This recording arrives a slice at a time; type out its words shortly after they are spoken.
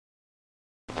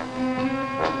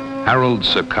Harold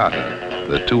Sakata,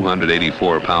 the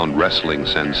 284-pound wrestling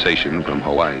sensation from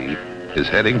Hawaii, is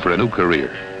heading for a new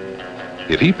career.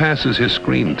 If he passes his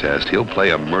screen test, he'll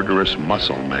play a murderous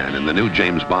muscle man in the new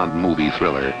James Bond movie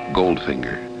thriller,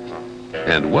 Goldfinger.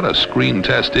 And what a screen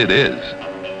test it is.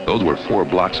 Those were 4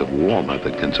 blocks of walnut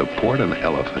that can support an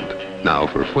elephant. Now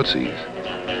for footsies.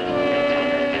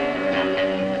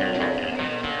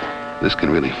 This can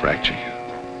really fracture you.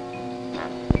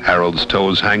 Harold's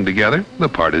toes hang together, the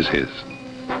part is his.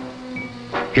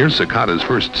 Here's Sakata's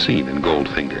first scene in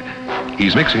Goldfinger.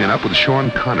 He's mixing it up with Sean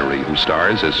Connery, who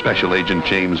stars as Special Agent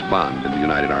James Bond in the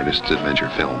United Artists Adventure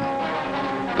film.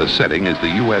 The setting is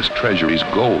the U.S. Treasury's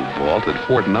gold vault at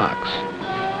Fort Knox.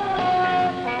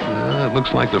 It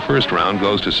looks like the first round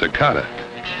goes to Sakata.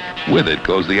 With it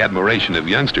goes the admiration of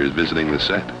youngsters visiting the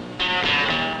set.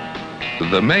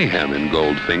 The mayhem in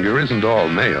Goldfinger isn't all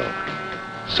male.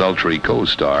 Sultry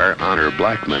co-star Honor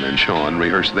Blackman and Sean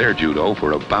rehearse their judo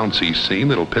for a bouncy scene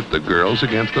that'll pit the girls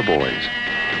against the boys.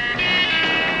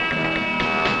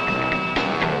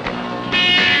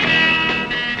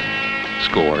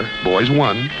 Score, boys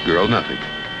 1, girls nothing.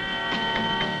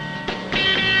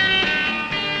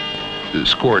 The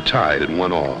score tied at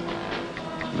 1-all.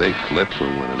 They flip for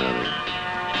one another.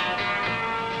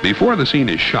 Before the scene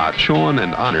is shot, Sean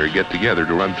and Honor get together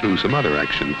to run through some other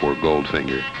action for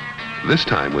Goldfinger, this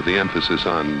time with the emphasis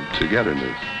on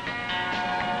togetherness.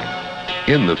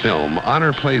 In the film,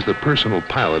 Honor plays the personal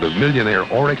pilot of millionaire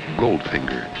Auric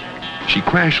Goldfinger. She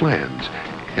crash lands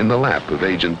in the lap of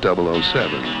Agent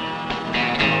 007.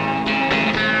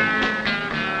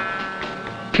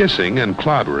 Kissing and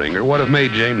clobbering are what have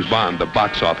made James Bond the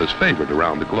box office favorite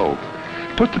around the globe.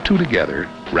 Put the two together,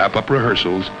 wrap up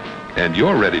rehearsals, and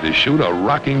you're ready to shoot a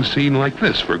rocking scene like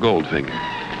this for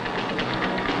Goldfinger.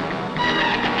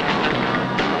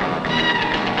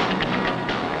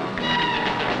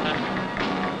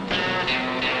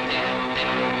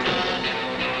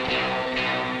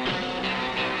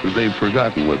 They've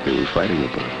forgotten what they were fighting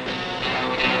about.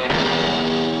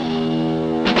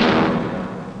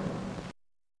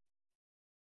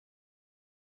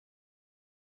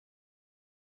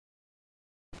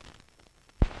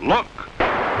 Look,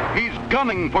 he's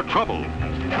gunning for trouble.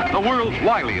 The world's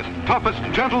wiliest, toughest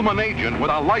gentleman agent with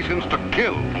a license to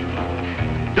kill.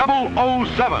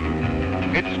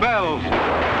 007. It spells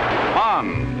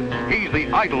Bond. He's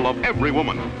the idol of every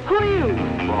woman. Who are you?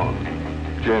 Bond.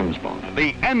 James Bond.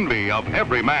 The envy of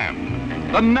every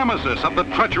man. The nemesis of the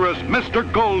treacherous Mr.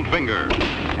 Goldfinger.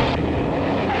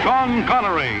 Sean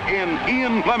Connery in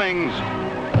Ian Fleming's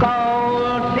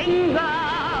Goldfinger.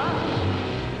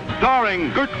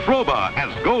 Starring Gert Froba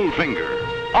as Goldfinger.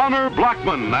 Honor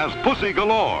Blackman as Pussy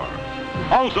Galore.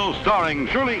 Also starring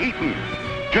Shirley Eaton.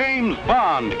 James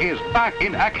Bond is back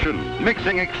in action,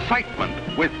 mixing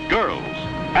excitement with girls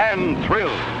and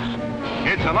thrills.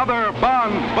 It's another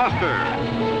Bond buster.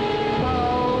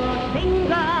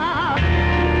 Goldfinger.